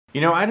You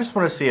know, I just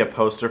want to see a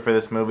poster for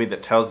this movie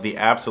that tells the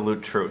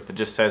absolute truth. It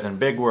just says in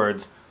big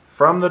words,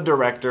 from the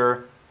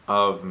director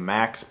of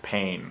Max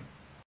Payne.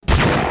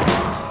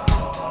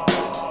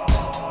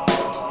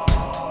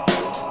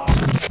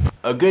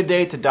 A Good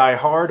Day to Die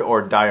Hard,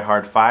 or Die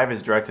Hard 5,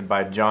 is directed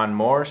by John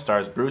Moore,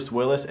 stars Bruce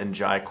Willis and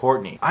Jai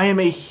Courtney. I am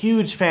a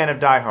huge fan of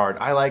Die Hard.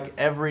 I like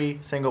every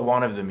single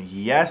one of them.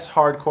 Yes,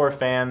 hardcore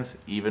fans,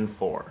 even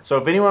 4. So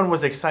if anyone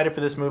was excited for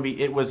this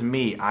movie, it was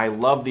me. I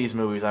love these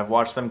movies. I've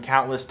watched them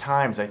countless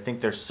times. I think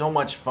they're so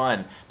much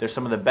fun. They're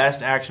some of the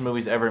best action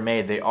movies ever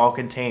made. They all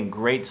contain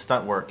great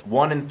stunt work.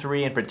 1 and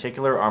 3 in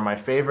particular are my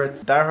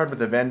favorites. Die Hard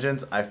with a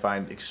Vengeance I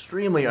find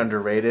extremely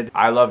underrated.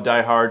 I love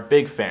Die Hard,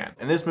 big fan.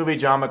 In this movie,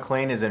 John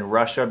McClane is in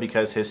Russia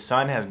because his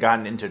son has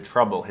gotten into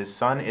trouble. His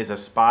son is a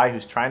spy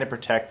who's trying to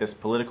protect this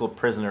political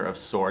prisoner of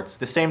sorts. At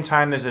the same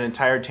time, there's an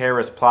entire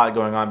terrorist plot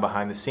going on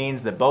behind the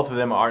scenes that both of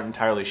them aren't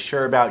entirely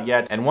sure about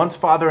yet. And once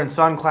father and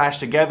son clash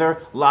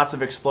together, lots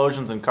of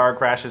explosions and car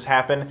crashes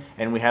happen,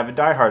 and we have a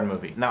Die Hard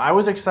movie. Now, I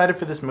was excited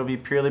for this movie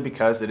purely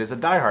because it is a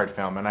Die Hard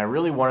film, and I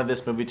really wanted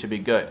this movie to be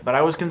good. But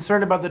I was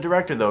concerned about the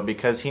director, though,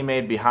 because he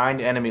made Behind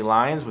Enemy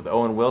Lines with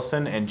Owen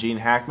Wilson and Gene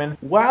Hackman.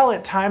 While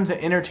at times an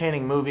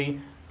entertaining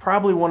movie,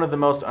 probably one of the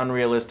most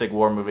unrealistic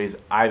war movies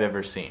I've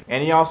ever seen.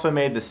 And he also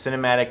made the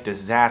cinematic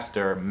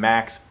disaster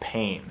Max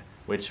Payne,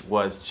 which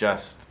was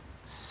just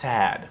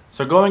sad.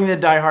 So going into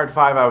Die Hard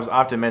 5, I was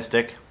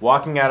optimistic.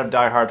 Walking out of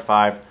Die Hard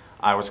 5,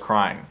 I was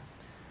crying.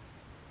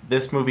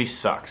 This movie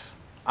sucks.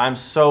 I'm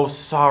so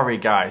sorry,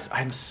 guys.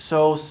 I'm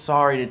so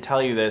sorry to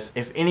tell you this.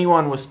 If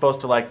anyone was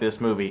supposed to like this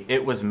movie,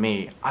 it was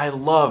me. I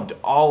loved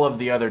all of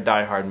the other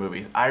Die Hard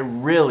movies. I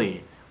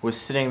really was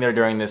sitting there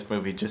during this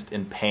movie just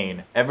in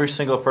pain. Every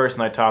single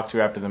person I talked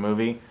to after the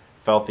movie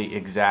felt the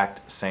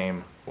exact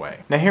same way.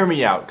 Now hear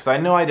me out, because I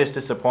know I just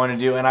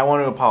disappointed you, and I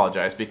want to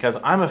apologize because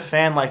I'm a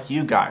fan like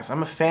you guys.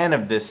 I'm a fan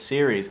of this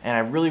series, and I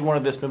really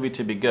wanted this movie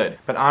to be good.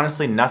 But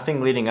honestly,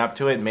 nothing leading up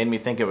to it made me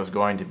think it was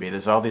going to be.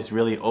 There's all these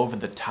really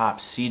over-the-top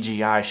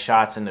CGI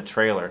shots in the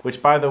trailer,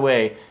 which, by the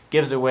way,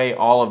 gives away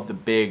all of the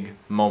big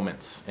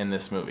moments in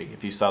this movie.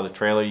 If you saw the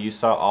trailer, you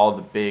saw all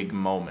the big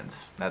moments,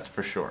 that's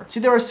for sure. See,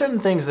 there are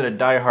certain things that a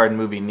Die Hard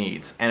movie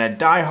needs, and a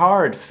Die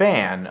Hard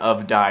fan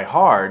of Die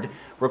Hard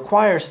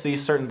requires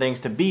these certain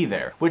things to be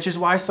there, which is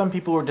why some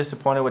people were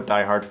disappointed with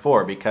Die Hard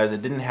 4, because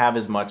it didn't have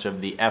as much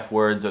of the F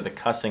words or the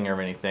cussing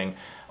or anything,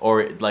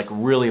 or like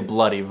really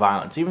bloody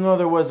violence, even though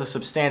there was a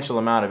substantial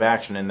amount of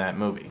action in that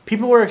movie.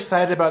 People were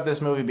excited about this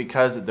movie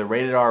because the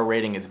rated R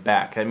rating is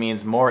back. That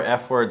means more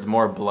F words,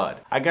 more blood.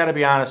 I gotta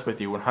be honest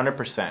with you,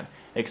 100%.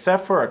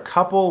 Except for a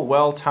couple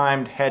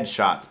well-timed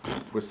headshots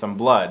with some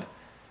blood,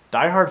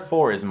 Die Hard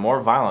 4 is more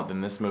violent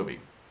than this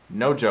movie.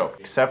 No joke.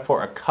 Except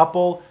for a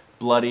couple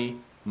bloody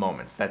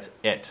moments. That's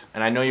it.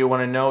 And I know you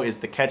want to know, is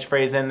the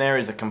catchphrase in there?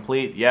 Is it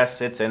complete?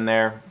 Yes, it's in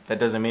there. That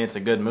doesn't mean it's a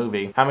good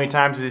movie. How many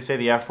times does he say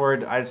the F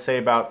word? I'd say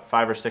about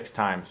 5 or 6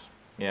 times.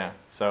 Yeah.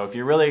 So if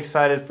you're really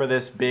excited for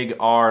this big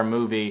R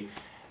movie,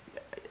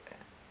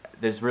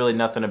 there's really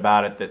nothing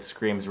about it that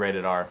screams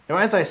rated R. Now,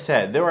 as I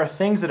said, there are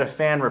things that a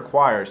fan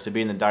requires to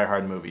be in the Die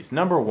Hard movies.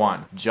 Number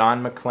 1,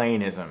 John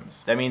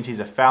McClane-isms. That means he's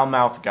a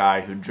foul-mouthed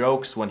guy who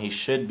jokes when he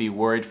should be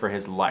worried for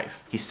his life.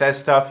 He says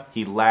stuff,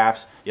 he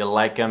laughs, you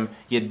like him,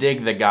 you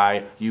dig the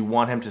guy, you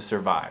want him to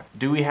survive.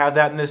 Do we have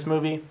that in this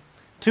movie?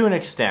 To an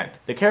extent.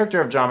 The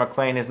character of John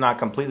McClane is not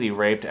completely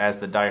raped as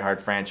the Die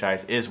Hard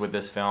franchise is with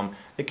this film.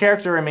 The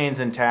character remains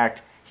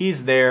intact,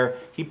 he's there,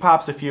 he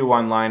pops a few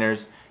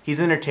one-liners, he's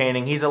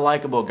entertaining, he's a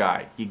likable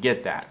guy. You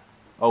get that.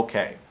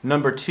 Okay.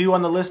 Number 2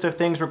 on the list of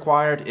things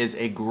required is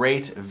a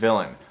great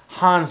villain.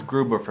 Hans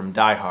Gruber from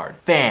Die Hard.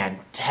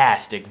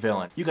 Fantastic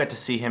villain. You got to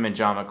see him and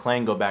John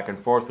McClane go back and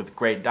forth with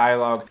great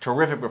dialogue.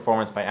 Terrific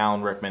performance by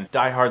Alan Rickman.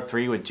 Die Hard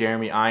 3 with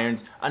Jeremy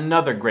Irons.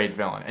 Another great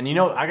villain. And you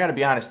know, I gotta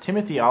be honest,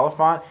 Timothy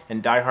Olyphant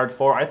in Die Hard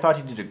 4, I thought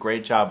he did a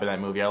great job in that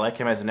movie. I like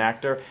him as an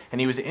actor. And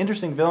he was an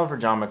interesting villain for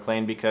John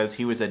McClane because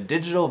he was a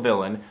digital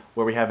villain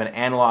where we have an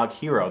analog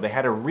hero. They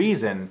had a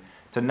reason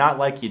to not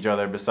like each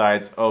other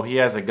besides, oh, he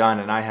has a gun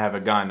and I have a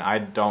gun, I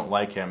don't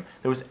like him.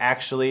 There was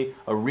actually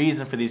a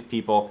reason for these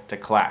people to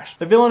clash.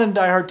 The villain in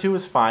Die Hard 2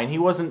 was fine. He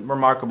wasn't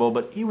remarkable,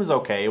 but he was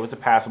okay. It was a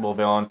passable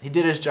villain. He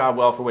did his job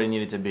well for what he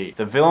needed to be.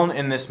 The villain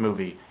in this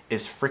movie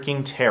is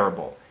freaking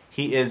terrible.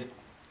 He is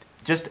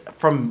just,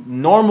 from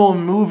normal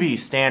movie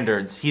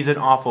standards, he's an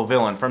awful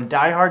villain. From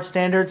Die Hard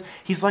standards,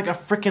 he's like a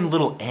freaking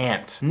little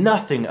ant.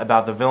 Nothing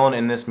about the villain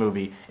in this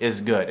movie is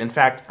good. In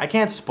fact, I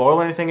can't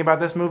spoil anything about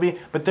this movie,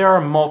 but there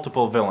are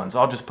multiple villains,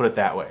 I'll just put it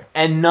that way.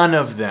 And none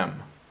of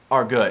them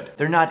are good.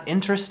 They're not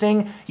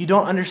interesting, you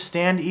don't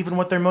understand even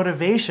what their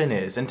motivation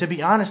is. And to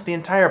be honest, the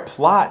entire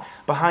plot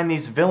behind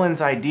these villains'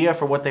 idea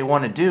for what they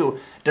want to do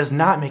does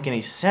not make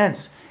any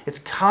sense. It's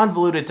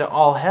convoluted to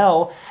all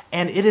hell,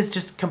 and it is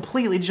just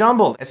completely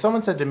jumbled. If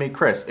someone said to me,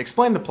 Chris,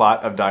 explain the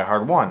plot of Die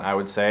Hard 1, I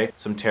would say,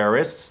 some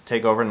terrorists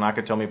take over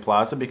Nakatomi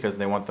Plaza because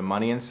they want the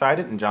money inside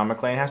it and John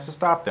McClane has to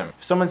stop them.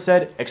 If someone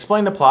said,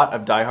 explain the plot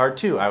of Die Hard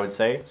 2, I would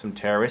say, some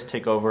terrorists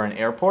take over an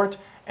airport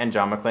and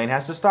John McClane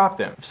has to stop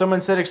them. If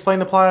someone said explain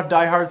the plot of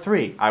Die Hard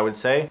 3, I would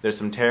say there's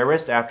some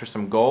terrorists after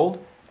some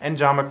gold, and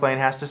John McClane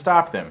has to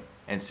stop them.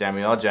 And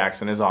Samuel L.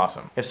 Jackson is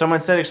awesome. If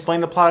someone said explain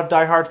the plot of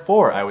Die Hard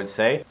 4, I would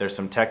say there's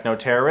some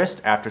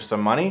techno-terrorist after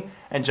some money,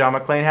 and John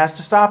McClane has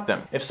to stop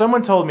them. If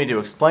someone told me to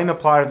explain the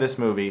plot of this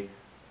movie,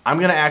 I'm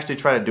gonna actually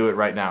try to do it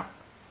right now.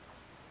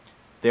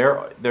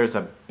 There's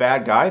a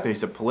bad guy,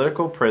 he's a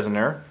political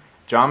prisoner.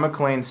 John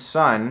McClane's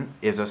son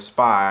is a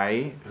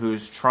spy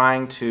who's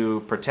trying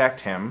to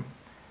protect him,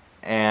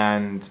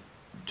 and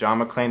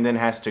John McClane then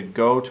has to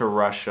go to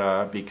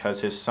Russia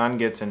because his son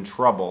gets in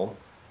trouble,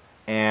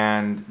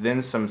 and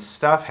then some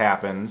stuff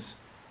happens,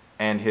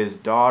 and his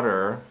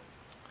daughter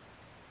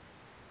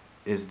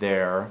is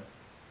there,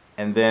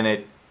 and then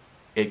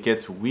it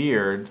gets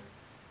weird,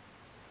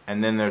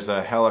 and then there's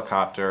a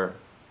helicopter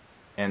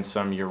and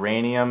some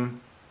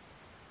uranium,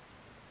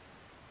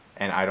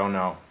 and I don't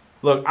know.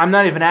 Look, I'm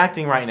not even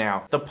acting right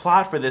now. The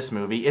plot for this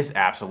movie is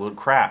absolute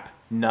crap.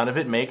 None of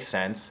it makes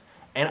sense,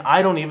 and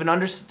I don't even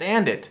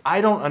understand it. I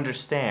don't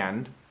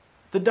understand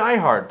the Die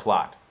Hard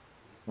plot.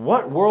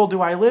 What world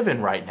do I live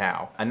in right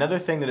now? Another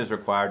thing that is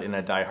required in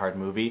a Die Hard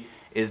movie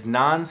is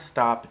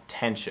non-stop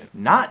tension.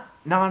 Not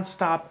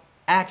non-stop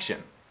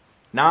action.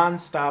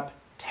 Non-stop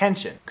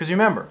tension. Because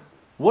remember,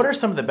 what are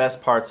some of the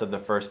best parts of the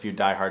first few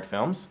Die Hard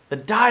films? The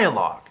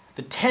dialogue,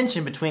 the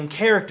tension between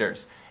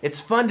characters. It's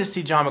fun to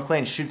see John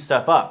McClane shoot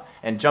stuff up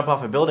and jump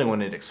off a building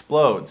when it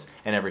explodes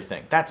and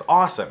everything. That's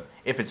awesome,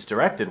 if it's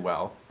directed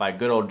well, by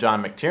good old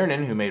John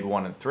McTiernan, who made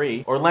 1 and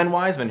 3, or Len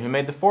Wiseman, who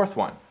made the 4th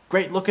one.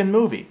 Great looking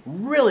movie.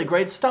 Really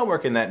great stunt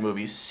work in that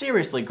movie.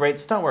 Seriously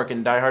great stunt work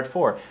in Die Hard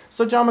 4.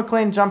 So John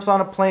McClane jumps on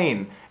a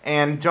plane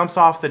and jumps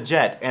off the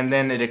jet and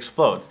then it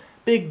explodes.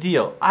 Big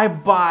deal. I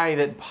buy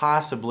that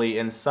possibly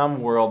in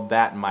some world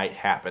that might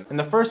happen. In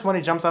the first one,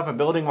 he jumps off a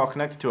building while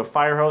connected to a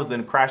fire hose,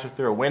 then crashes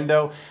through a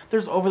window.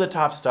 There's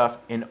over-the-top stuff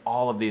in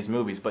all of these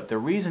movies, but the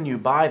reason you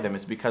buy them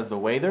is because the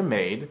way they're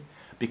made,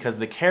 because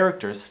the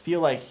characters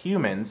feel like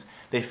humans,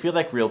 they feel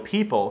like real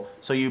people,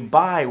 so you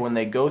buy when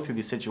they go through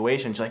these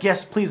situations. You're like,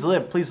 yes, please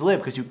live,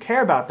 because you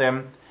care about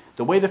them.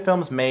 The way the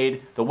film's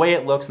made, the way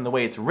it looks, and the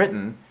way it's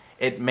written,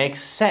 it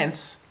makes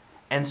sense,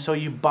 and so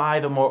you buy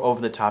the more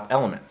over-the-top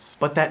elements.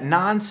 But that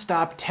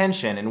non-stop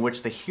tension in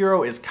which the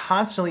hero is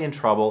constantly in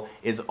trouble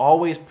is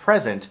always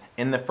present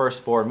in the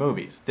first 4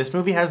 movies. This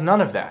movie has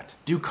none of that.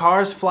 Do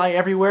cars fly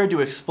everywhere?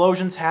 Do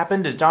explosions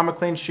happen? Does John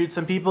McClane shoot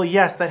some people?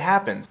 Yes, that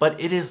happens. But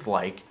it is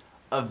like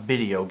a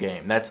video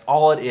game. That's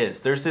all it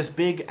is. There's this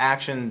big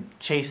action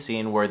chase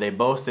scene where they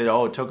boasted,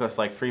 oh, it took us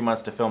like 3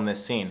 months to film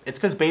this scene. It's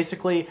because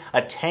basically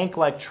a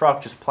tank-like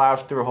truck just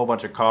plows through a whole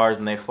bunch of cars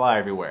and they fly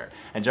everywhere.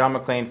 And John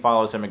McClane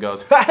follows him and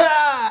goes,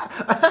 ha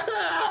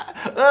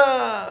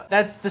ha!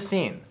 That's the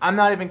scene. I'm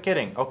not even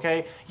kidding,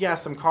 okay? Yeah,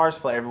 some cars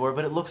fly everywhere,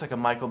 but it looks like a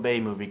Michael Bay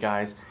movie,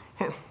 guys.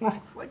 It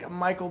looks like a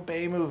Michael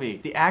Bay movie.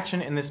 The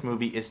action in this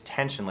movie is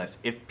tensionless.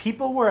 If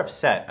people were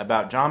upset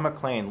about John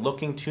McClane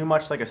looking too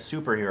much like a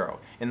superhero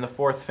in the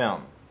 4th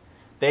film,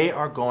 they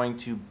are going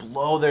to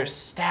blow their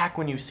stack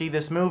when you see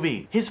this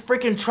movie. His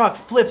freaking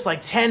truck flips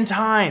like 10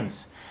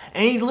 times,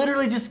 and he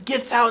literally just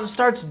gets out and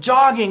starts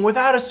jogging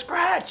without a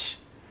scratch.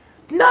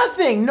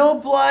 Nothing, no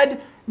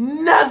blood,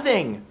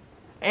 nothing.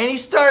 And he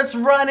starts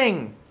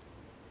running.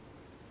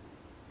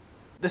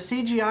 The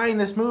CGI in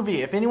this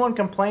movie, if anyone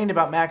complained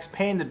about Max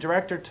Payne, the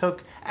director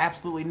took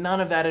absolutely none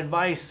of that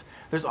advice.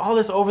 There's all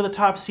this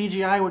over-the-top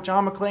CGI with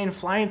John McClane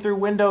flying through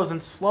windows in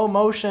slow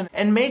motion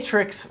and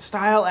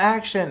Matrix-style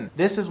action.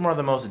 This is one of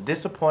the most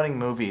disappointing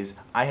movies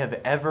I have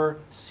ever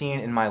seen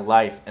in my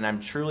life, and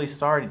I'm truly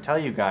sorry to tell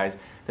you guys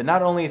that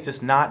not only is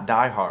this not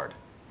Die Hard,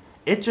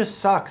 it just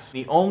sucks.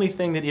 The only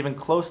thing that even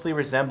closely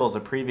resembles a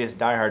previous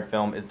Die Hard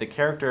film is the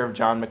character of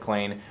John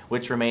McClane,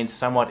 which remains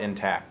somewhat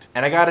intact.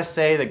 And I gotta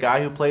say, the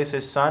guy who plays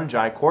his son,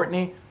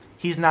 Courtney,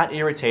 he's not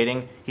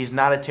irritating, he's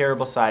not a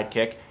terrible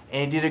sidekick,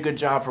 and he did a good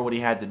job for what he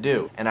had to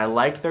do. And I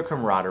liked their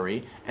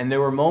camaraderie, and there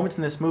were moments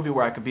in this movie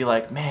where I could be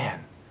like,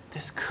 man,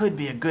 this could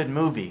be a good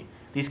movie.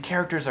 These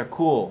characters are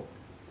cool.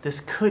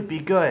 This could be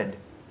good.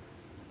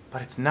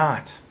 But it's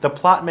not. The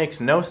plot makes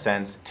no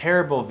sense,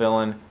 terrible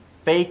villain,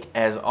 fake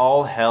as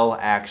all hell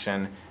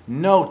action,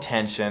 no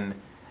tension,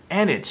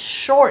 and it's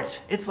short.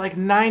 It's like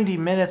 90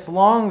 minutes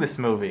long, this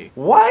movie.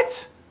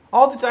 What?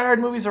 All the Die Hard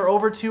movies are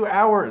over 2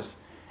 hours.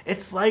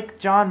 It's like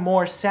John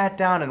Moore sat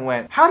down and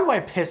went, how do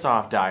I piss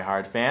off Die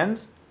Hard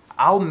fans?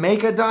 I'll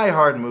make a Die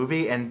Hard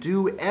movie and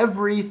do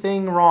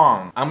everything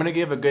wrong. I'm gonna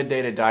give A Good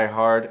Day to Die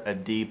Hard a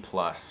D+.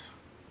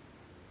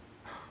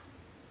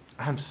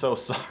 I'm so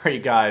sorry,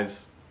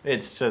 guys.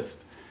 It's just,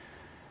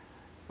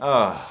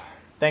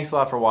 thanks a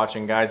lot for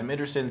watching, guys. I'm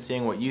interested in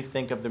seeing what you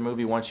think of the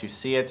movie once you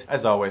see it.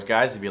 As always,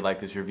 guys, if you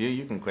like this review,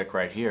 you can click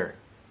right here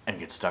and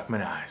get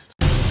Stuckmanized.